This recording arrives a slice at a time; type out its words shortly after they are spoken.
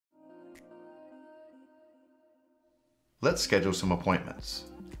Let's schedule some appointments.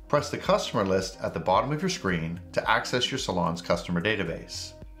 Press the customer list at the bottom of your screen to access your salon's customer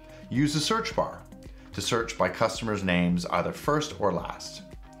database. Use the search bar to search by customers' names either first or last.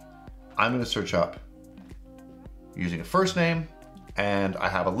 I'm going to search up using a first name, and I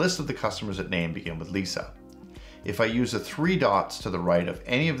have a list of the customers that name begin with Lisa. If I use the 3 dots to the right of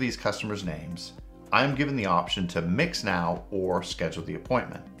any of these customers' names, I'm given the option to mix now or schedule the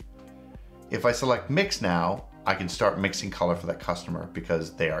appointment. If I select mix now, I can start mixing color for that customer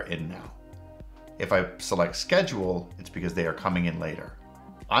because they are in now. If I select schedule, it's because they are coming in later.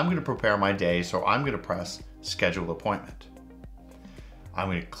 I'm going to prepare my day, so I'm going to press schedule appointment. I'm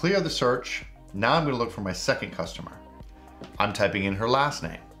going to clear the search. Now I'm going to look for my second customer. I'm typing in her last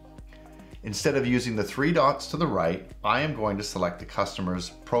name. Instead of using the 3 dots to the right, I am going to select the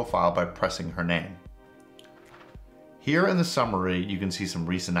customer's profile by pressing her name. Here in the summary, you can see some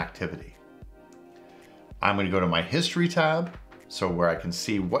recent activity. I'm going to go to my history tab, so where I can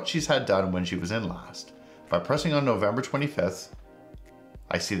see what she's had done when she was in last. By pressing on November 25th,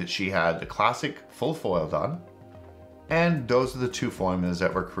 I see that she had the classic full foil done, and those are the 2 formulas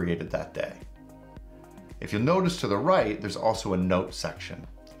that were created that day. If you'll notice to the right, there's also a note section.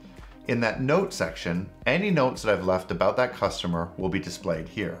 In that note section, any notes that I've left about that customer will be displayed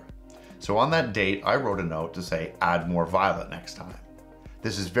here. So on that date, I wrote a note to say, add more violet next time.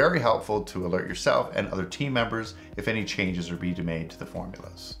 This is very helpful to alert yourself and other team members if any changes are being made to the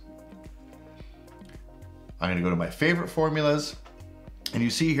formulas. I'm going to go to my favorite formulas, and you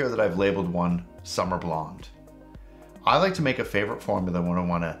see here that I've labeled one Summer Blonde. I like to make a favorite formula when I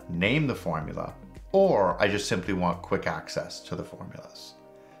want to name the formula, or I just simply want quick access to the formulas.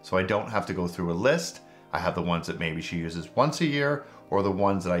 So I don't have to go through a list. I have the ones that maybe she uses once a year or the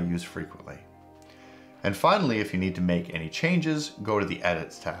ones that I use frequently. And finally, if you need to make any changes, go to the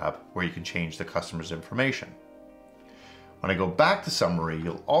Edits tab where you can change the customer's information. When I go back to Summary,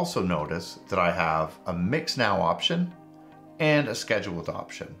 you'll also notice that I have a Mix Now option and a Scheduled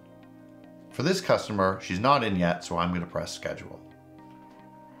option. For this customer, she's not in yet, so I'm going to press Schedule.